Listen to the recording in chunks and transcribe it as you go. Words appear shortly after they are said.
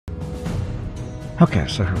Okay,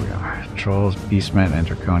 so here we are. Trolls, Beastmen, and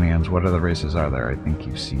Draconians. What other races are there? I think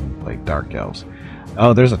you've seen, like, Dark Elves.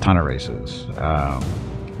 Oh, there's a ton of races.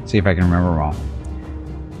 See if I can remember them all.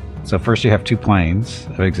 So first you have two planes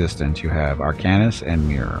of existence. You have Arcanus and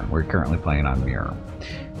Mirror. We're currently playing on Mirror.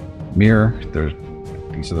 Mirror,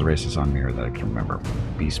 these are the races on Mirror that I can remember.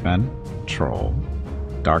 Beastmen, Troll,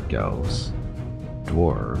 Dark Elves,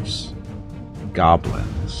 Dwarves,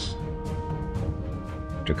 Goblins,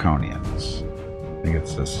 Draconians. I think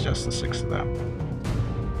it's just the 6 of them.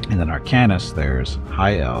 And then Arcanus, there's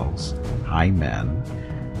High Elves, High Men,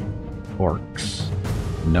 Orcs,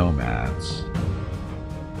 Nomads,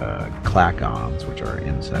 Clackons, which are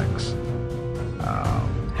insects,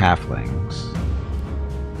 Halflings,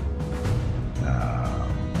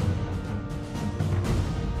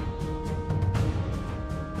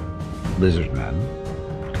 Lizardmen.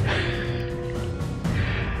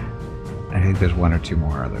 I think there's one or two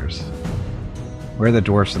more others. Where are the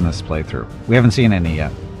dwarfs in this playthrough? We haven't seen any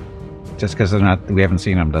yet. Just because we haven't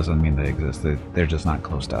seen them doesn't mean they exist. They're just not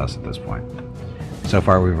close to us at this point. So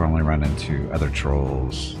far, we've only run into other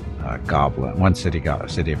trolls, one city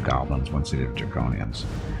of goblins, one city of draconians.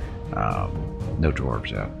 No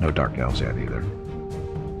dwarves yet. No dark elves yet either.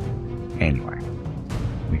 Anyway,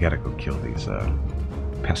 we gotta go kill these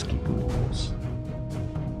pesky ghouls.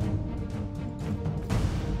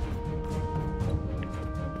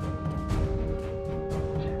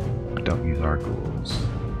 But don't use our ghouls.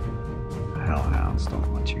 Hellhounds don't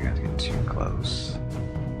want you guys to get too close.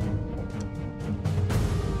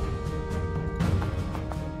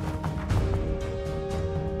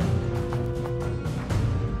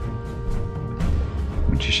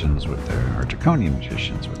 Magicians with or draconian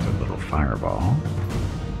magicians with their little fireball.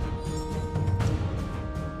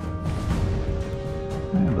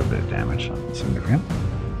 A little bit of damage, nothing significant.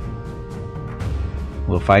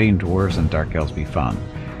 Will fighting dwarves and dark elves be fun?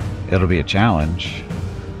 It'll be a challenge.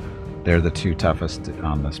 They're the two toughest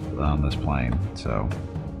on this plane, so.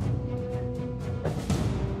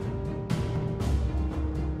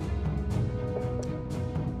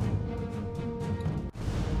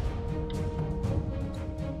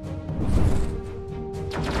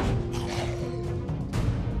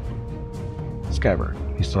 Skybird.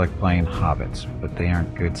 Used to like playing hobbits, but they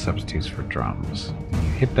aren't good substitutes for drums. When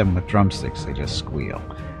you hit them with drumsticks, they just squeal.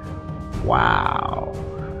 Wow.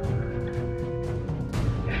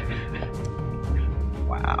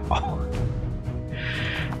 Wow.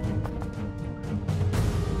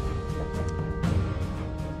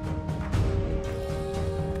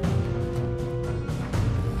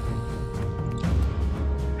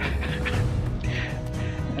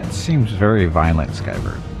 That seems very violent,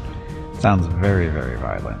 Skybird. Sounds very, very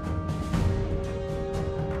violent.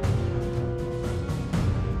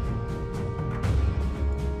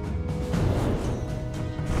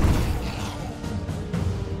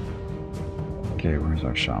 Okay, where's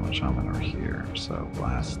our shaman? Shaman are here, so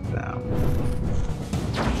blast them.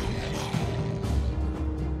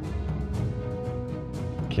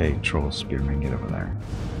 Okay, troll spearman, get over there.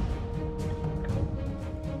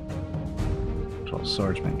 Troll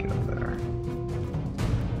swordsman, get up there.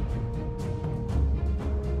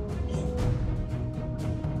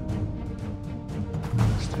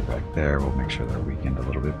 There, we'll make sure they're weakened a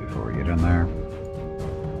little bit before we get in there.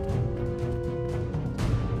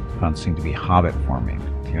 Don't seem to be hobbit forming.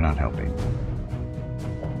 You're not helping.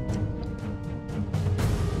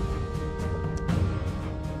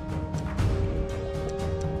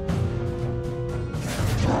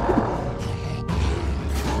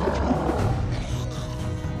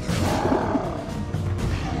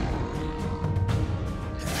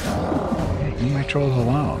 Hey, leave my trolls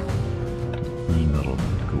alone. Mean little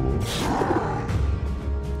ghouls.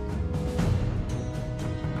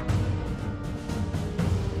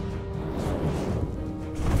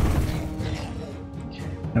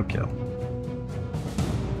 No kill.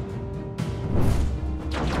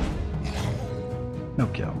 No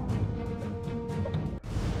kill.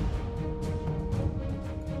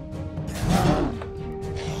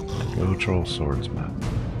 Go troll swordsman.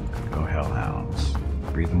 Go hellhounds.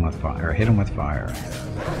 Breathe them with fire, or hit them with fire.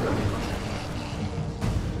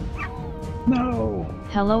 No!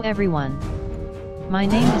 Hello everyone. My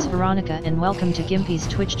name is Veronica and welcome to Gimpy's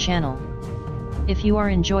Twitch channel. If you are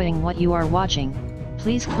enjoying what you are watching,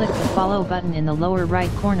 please click the follow button in the lower right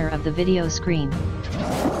corner of the video screen.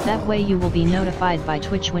 That way you will be notified by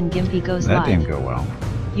Twitch when Gimpy goes live. That didn't go well.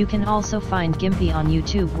 You can also find Gimpy on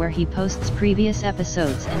YouTube where he posts previous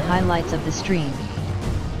episodes and highlights of the stream.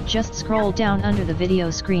 Just scroll down under the video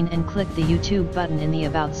screen and click the YouTube button in the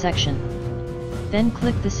About section. Then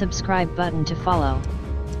click the subscribe button to follow.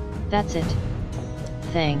 That's it.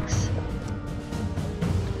 thanks.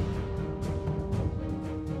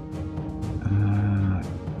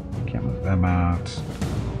 Can't move them out.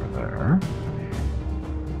 Over there.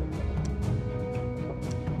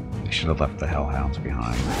 I should have left the hellhounds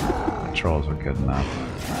behind. The trolls were good enough.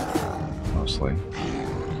 Mostly.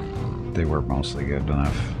 They were mostly good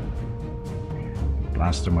enough.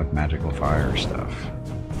 Blast them with magical fire stuff.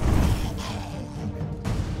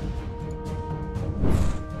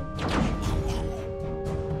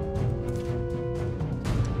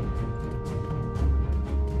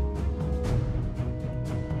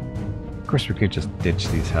 Of course, we could just ditch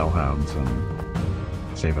these hellhounds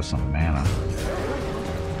and save us some mana.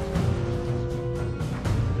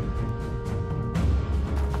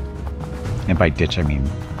 And by ditch, I mean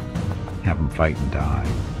have them fight and die.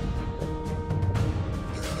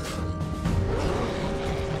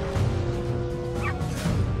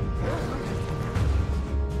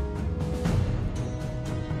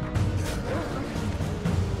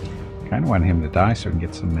 Kind of want him to die so we can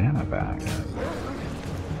get some mana back.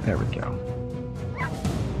 There we go.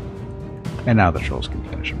 And now the trolls can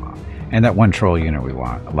finish him off. And that one troll unit we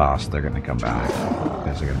lost, they're going to come back.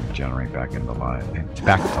 Because they're going to regenerate back into life.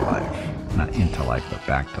 Back to life. Not into life, but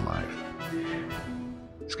back to life.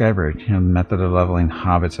 Skybird, the method of leveling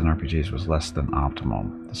hobbits and RPGs was less than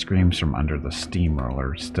optimal. The screams from under the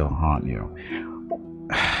steamroller still haunt you.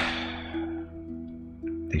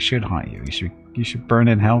 They should haunt you. You should burn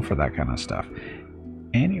in hell for that kind of stuff.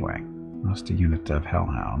 Anyway, lost a unit of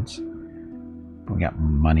hellhounds. We got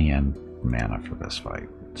money and mana for this fight.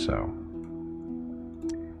 So,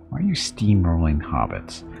 why are you steamrolling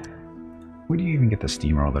hobbits? Where do you even get the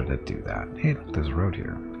steamroller to do that? Hey, look, there's a road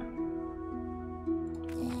here.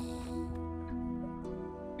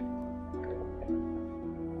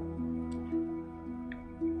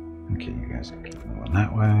 Okay, you guys can keep moving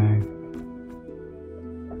that way.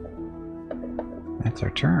 That's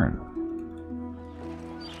our turn.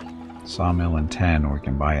 Sawmill in 10, we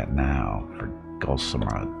can buy it now for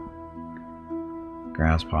Gulsamrud.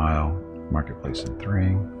 Grass Pile, Marketplace in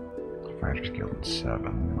 3. Fighters Guild in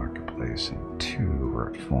 7. Marketplace in 2, we're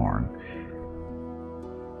at Florn.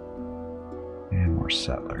 And more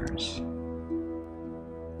settlers.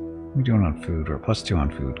 What are we doing on food? We're +2 on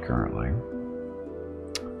food currently.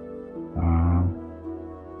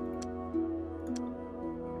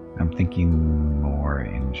 I'm thinking more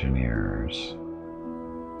engineers.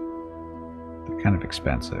 They're kind of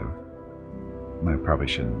expensive. I probably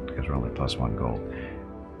shouldn't because we're only +1 gold.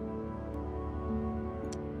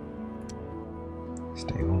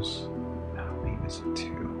 Stables. Oh, maintenance at 2.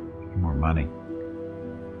 More money.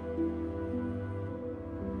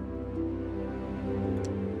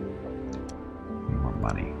 More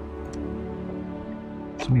money.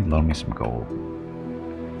 Somebody loan me some gold.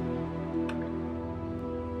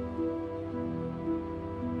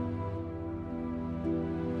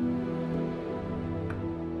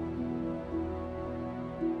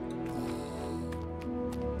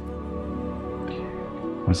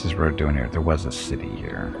 What's this road doing here? There was a city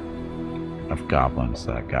here of goblins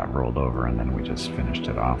that got rolled over and then we just finished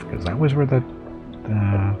it off because that was where the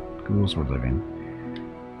ghouls were living.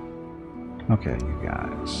 Okay, you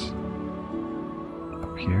guys.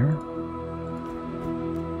 Up here.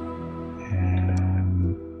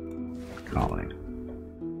 And colony.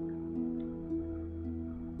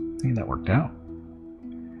 I think that worked out.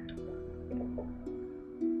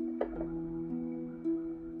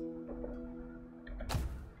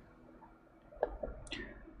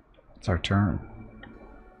 It's our turn.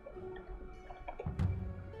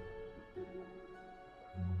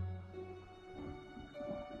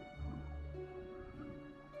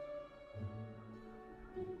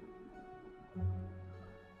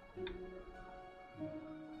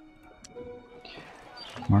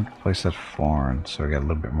 Marketplace at Florn, so we got a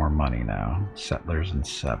little bit more money now. Settlers in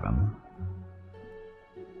 7.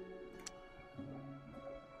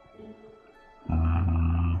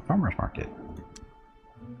 Farmers market.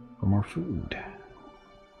 For more food.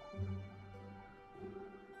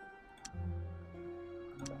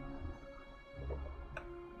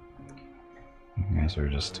 You guys are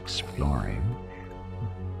just exploring.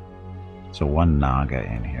 So one Naga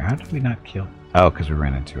in here. How did we not kill? Oh, because we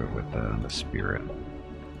ran into it with the spirit.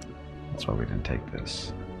 That's why we didn't take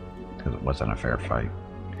this. Because it wasn't a fair fight.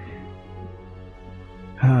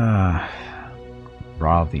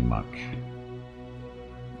 Rothymuk.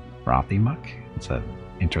 Rothymuk? It's an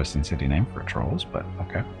interesting city name for trolls, but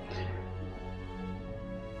okay.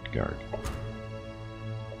 Guard.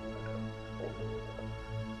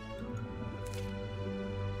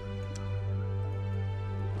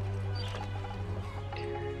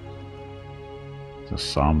 So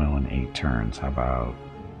sawmill in 8 turns. How about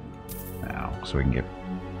now? So we can get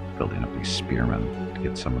building up these spearmen to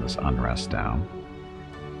get some of this unrest down.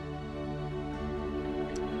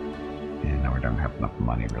 And now we don't have enough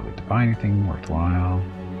money really to buy anything worthwhile.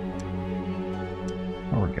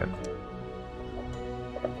 Oh, we're good.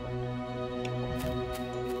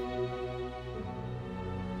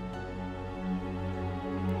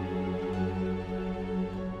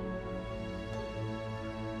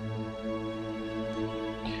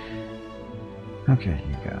 Okay,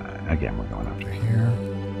 you got, again, we're going after here.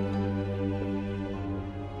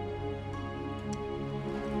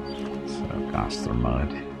 So, Gosler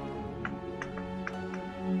Mud.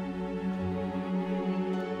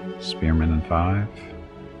 Spearmen in 5.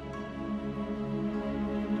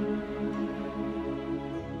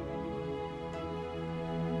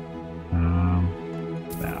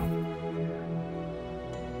 Now.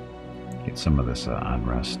 Get some of this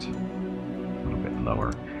unrest a little bit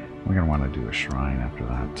lower. We're going to want to do a shrine after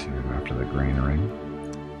that too, after the granary.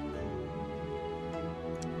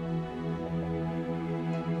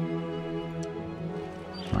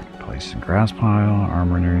 Marketplace and grass pile,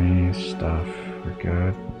 armory stuff. We're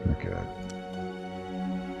good. We're good.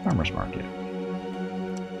 Farmer's market.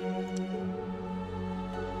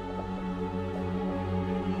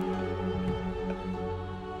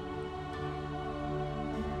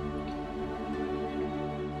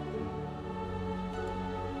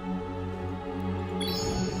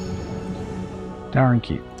 Tower and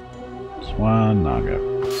keep. Swan Naga.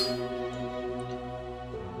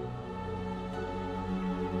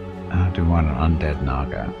 Do we want an undead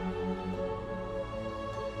Naga?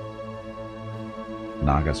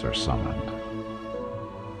 Nagas are summoned.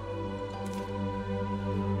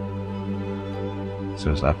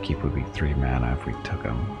 So his upkeep would be 3 mana if we took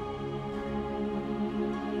him.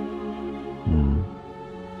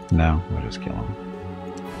 No, we'll just kill him.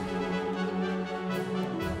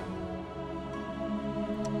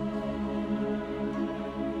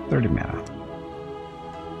 $30 mana.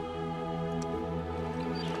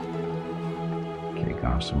 Okay,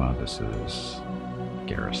 Gossamer, this is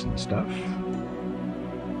garrison stuff.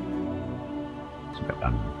 So we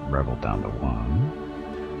got Rebel down to 1.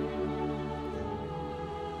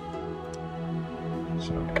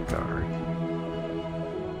 So guard.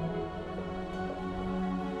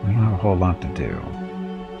 We don't have a whole lot to do.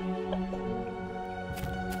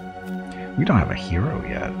 We don't have a hero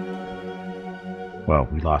yet. Well,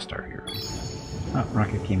 we lost our hero. Oh,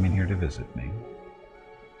 Rocket came in here to visit me.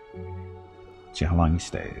 See how long he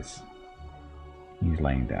stays. He's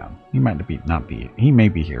laying down. He might not be. He may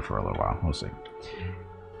be here for a little while. We'll see.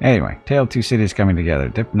 Anyway, Tale of Two Cities coming together.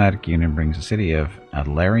 Diplomatic Union brings the city of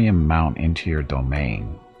Alarium Mount into your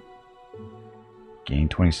domain. Gain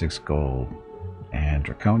 26 gold. And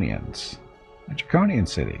Draconians. A Draconian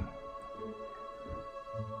city.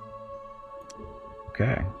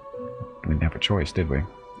 Okay. We didn't have a choice, did we?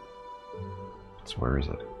 So where is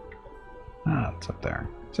it? Ah, it's up there.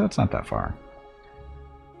 So it's not that far.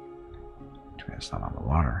 It's not on the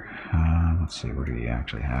water. Let's see, what do we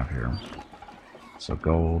actually have here? So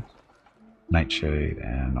gold, nightshade,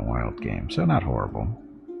 and a wild game. So not horrible.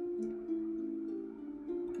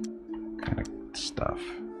 Kind of stuff.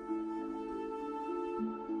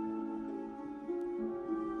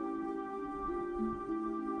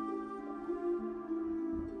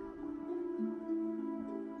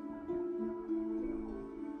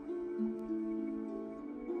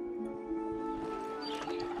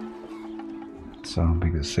 So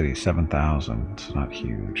big as the city, 7,000. It's not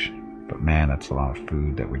huge, but man, that's a lot of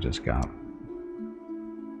food that we just got.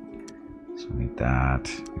 So we need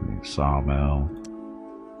that. We need a sawmill.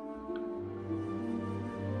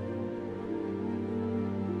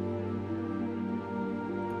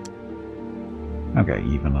 Okay,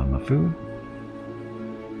 even on the food.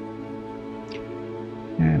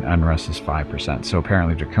 And unrest is 5%. So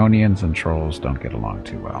apparently Draconians and trolls don't get along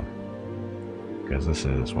too well. Because this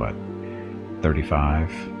is what?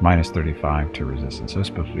 35, minus 35 to resistance. So it's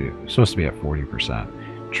supposed to be at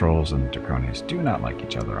 40%. Trolls and Draconians do not like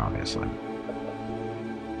each other, obviously.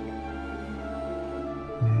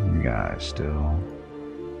 And you guys still...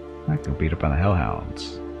 I can beat up on the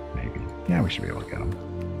Hellhounds, maybe. Yeah, we should be able to get them.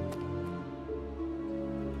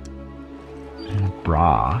 And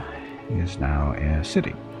Bra is now a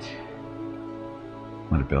city. I'm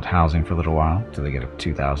going to build housing for a little while until they get up to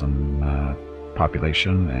 2,000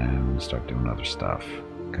 population and start doing other stuff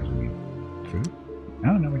because we need food.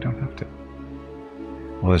 Oh no, we don't have to.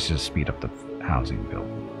 Well, let's just speed up the housing build,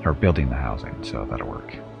 or building the housing, so that'll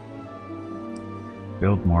work.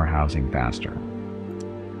 Build more housing faster.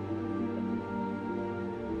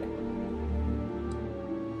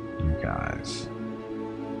 guys.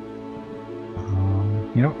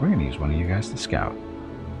 You know what? We're going to use one of you guys to scout.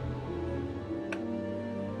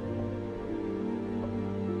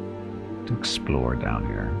 To explore down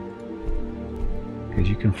here. Because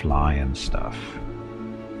you can fly and stuff.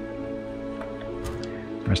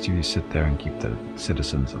 The rest of you sit there and keep the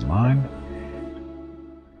citizens in line.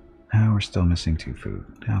 We're still missing 2 food.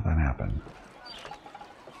 How'd that happen?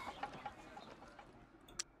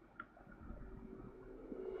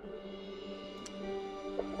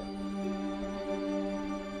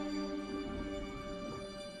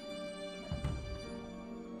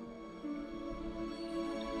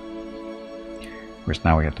 Of course,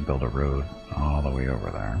 now we have to build a road all the way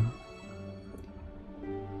over there.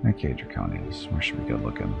 Okay, Draconians, where should we go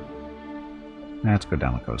looking? Let's go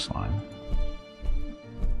down the coastline.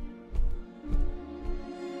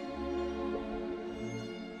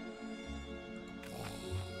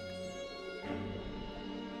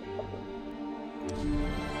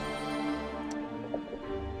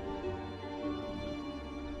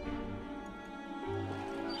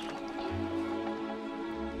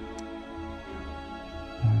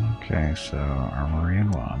 Okay, so Armory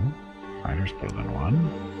in 1, Fighters Guild in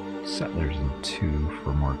 1, Settlers in 2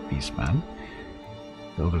 for more Beastmen,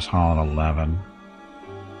 Builders Hall in 11.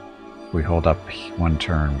 If we hold up 1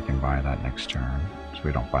 turn, we can buy that next turn. So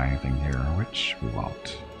we don't buy anything here, which we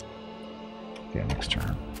won't. Okay, next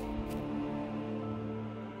turn.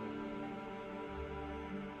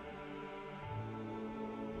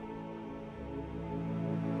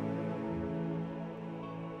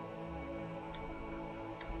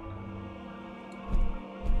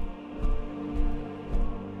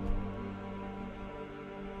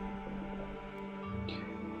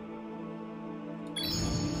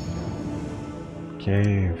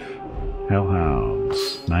 Cave,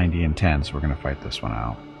 Hellhounds, 90 and 10, so we're going to fight this one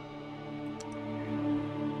out.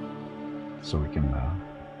 So we can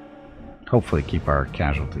hopefully keep our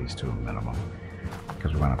casualties to a minimum.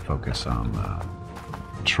 Because we want to focus on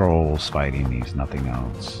trolls fighting these, nothing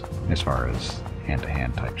else, as far as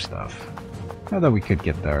hand-to-hand type stuff. Although we could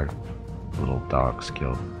get their little dogs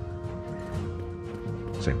killed.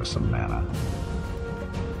 Save us some mana.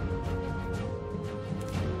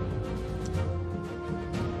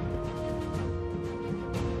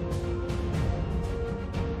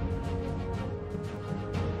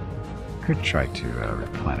 Could try to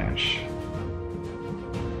replenish.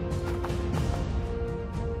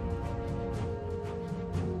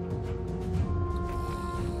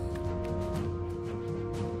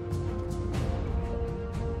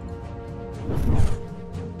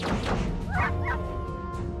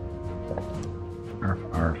 Arf,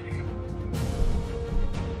 arf.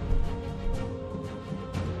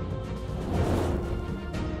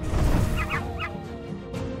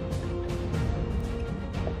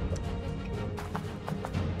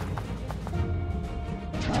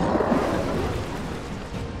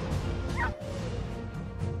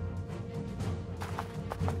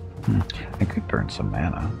 I could burn some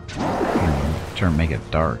mana. Turn, make it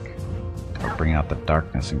dark. Or bring out the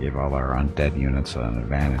darkness and give all our undead units an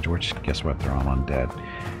advantage, which, guess what, they're all undead.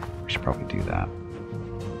 We should probably do that.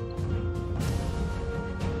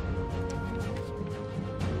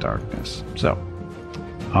 Darkness. So,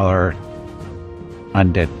 all our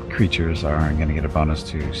undead creatures are going to get a bonus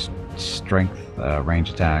to strength, range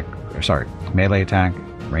attack, or sorry, melee attack,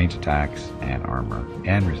 range attacks, and armor,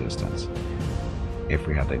 and resistance. If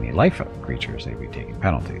we had any life creatures, they'd be taking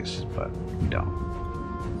penalties, but we don't.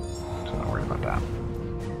 So don't worry about that.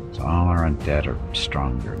 So all our undead are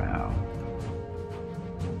stronger now.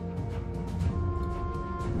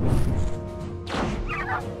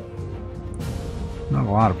 Not a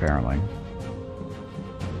lot, apparently.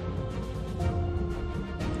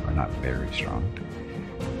 Or not very strong.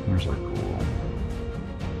 Where's our ghoul?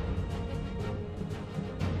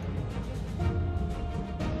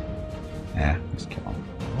 Just kill him.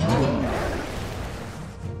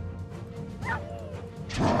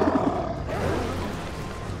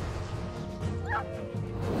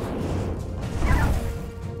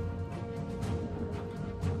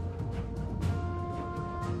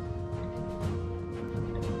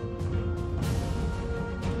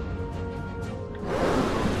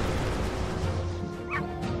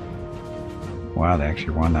 Wow, they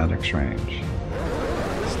actually won that exchange.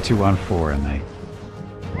 It's 2-on-4 and they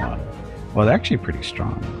won. Well, they're actually pretty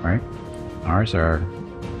strong, right? Ours are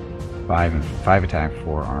 5 attack,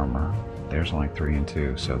 4 armor. Theirs only 3 and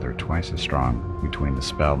 2, so they're twice as strong between the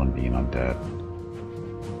spell and being undead.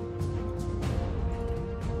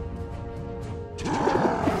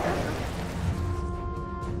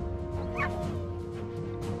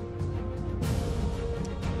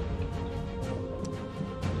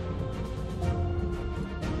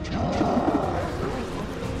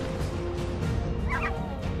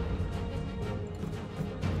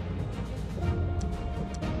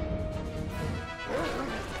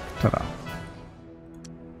 Ta-da.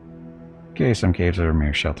 Okay, some caves are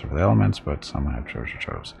mere shelter for the elements, but some have treasure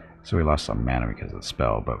troves. So we lost some mana because of the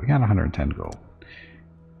spell, but we got 110 gold.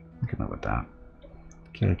 We can live with that.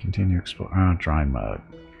 Okay, continue explore. Oh, dry mud.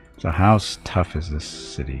 So how tough is this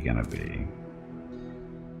city gonna be?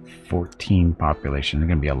 14 population. There's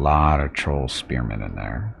gonna be a lot of troll spearmen in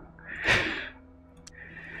there.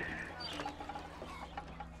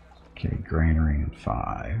 Okay, granary and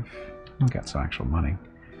 5. We got some actual money.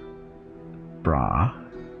 Bra.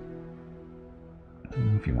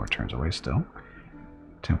 A few more turns away still.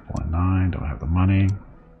 Temple and 9. Don't have the money.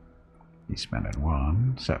 He spent it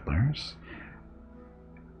 1. Settlers.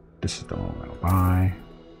 This is the one we'll buy.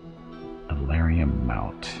 Alarium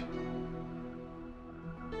Mount.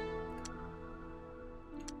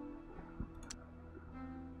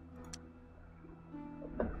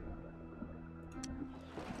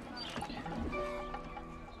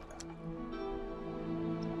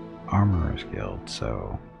 Armorers Guild,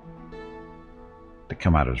 so they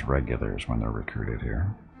come out as regulars when they're recruited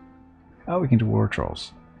here. Oh, we can do war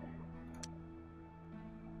trolls.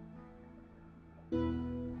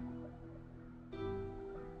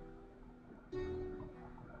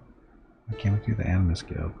 Why can't we do the Animus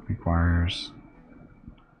Guild? Requires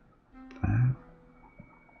that.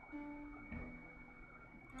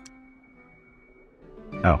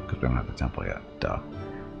 Oh, because we don't have the temple yet. Duh.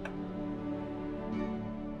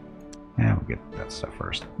 Yeah, we'll get that stuff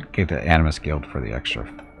first. Get the Animus Guild for the extra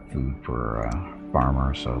food for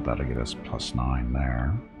farmer, so that'll get us +9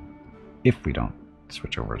 there. If we don't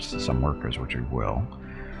switch over to some workers, which we will.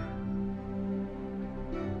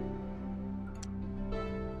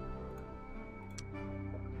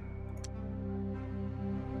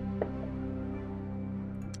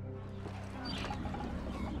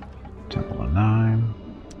 Temple of 9.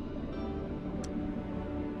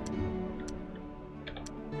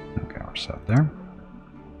 Okay, we're set there.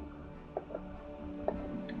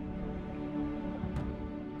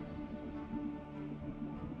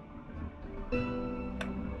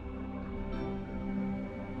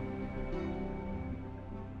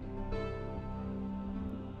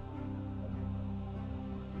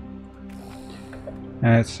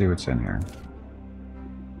 Let's see what's in here.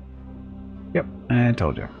 Yep, I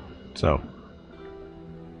told you. So,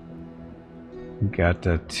 we got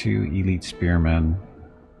 2 elite spearmen,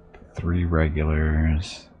 3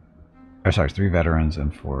 regulars. Oh, sorry, 3 veterans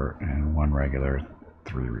and 1 regular,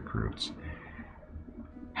 3 recruits.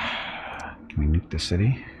 Can we nuke the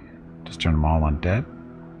city? Just turn them all undead?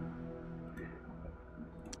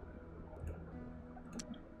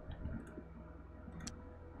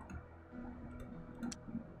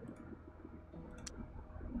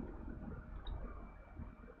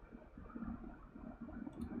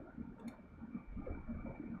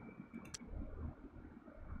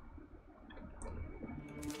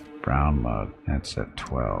 Brown mud, that's at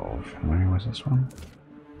 12. How many was this one?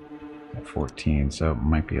 At 14, so it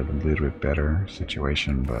might be a little bit better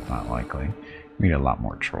situation, but not likely. We need a lot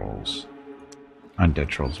more trolls. Undead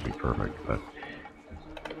trolls would be perfect, but...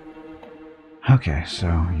 Okay, so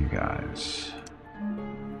you guys...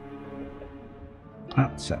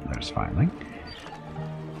 Oh, settlers finally.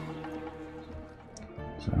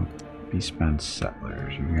 So, Beastmen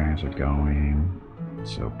settlers, you guys are going...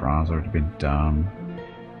 So bronze already been done.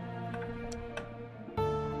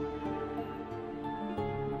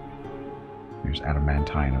 There's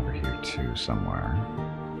adamantine over here too, somewhere.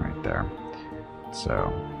 Right there. So,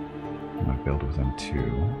 I'm going to build with them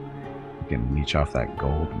too. We can leech off that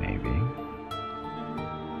gold, maybe.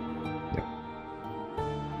 Yep.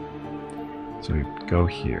 So we go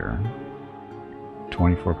here.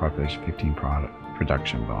 24 population, 15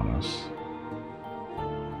 production bonus.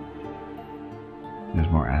 There's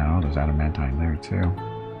more ammo. There's adamantine there too.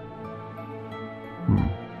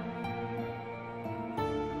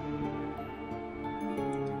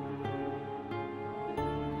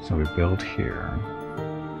 So we build here,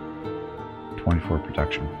 24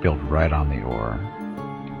 production, build right on the ore,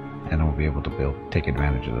 and then we'll be able to take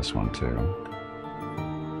advantage of this one too.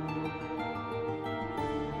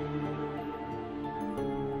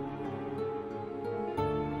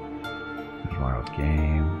 There's wild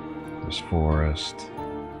game, there's forest.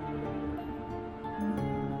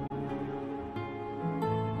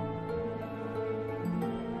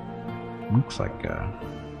 Looks like